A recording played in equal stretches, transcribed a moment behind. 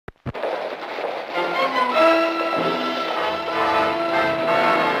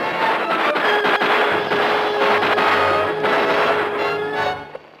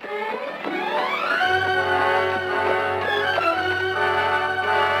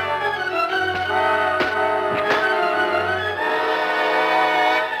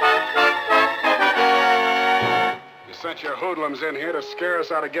hoodlums in here to scare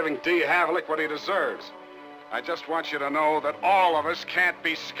us out of giving D. Havlick what he deserves. I just want you to know that all of us can't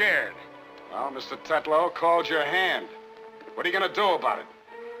be scared. Well, Mr. Tetlow called your hand. What are you going to do about it?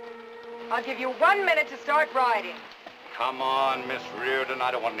 I'll give you 1 minute to start riding. Come on, Miss Reardon. I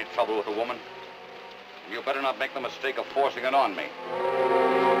don't want any trouble with a woman. You better not make the mistake of forcing it on me.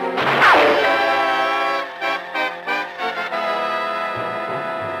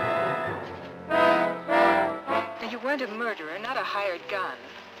 You weren't a murderer, not a hired gun.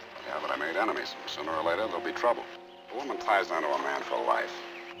 Yeah, but I made enemies. Sooner or later, there'll be trouble. A woman ties down to a man for life.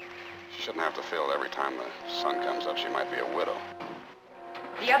 She shouldn't have to feel that every time the sun comes up, she might be a widow.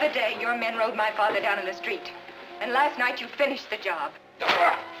 The other day, your men rode my father down in the street. And last night, you finished the job.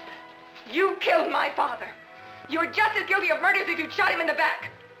 You killed my father. You're just as guilty of murder as if you'd shot him in the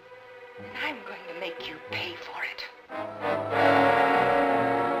back. And I'm going to make you pay for it.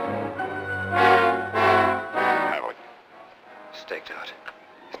 Staked out.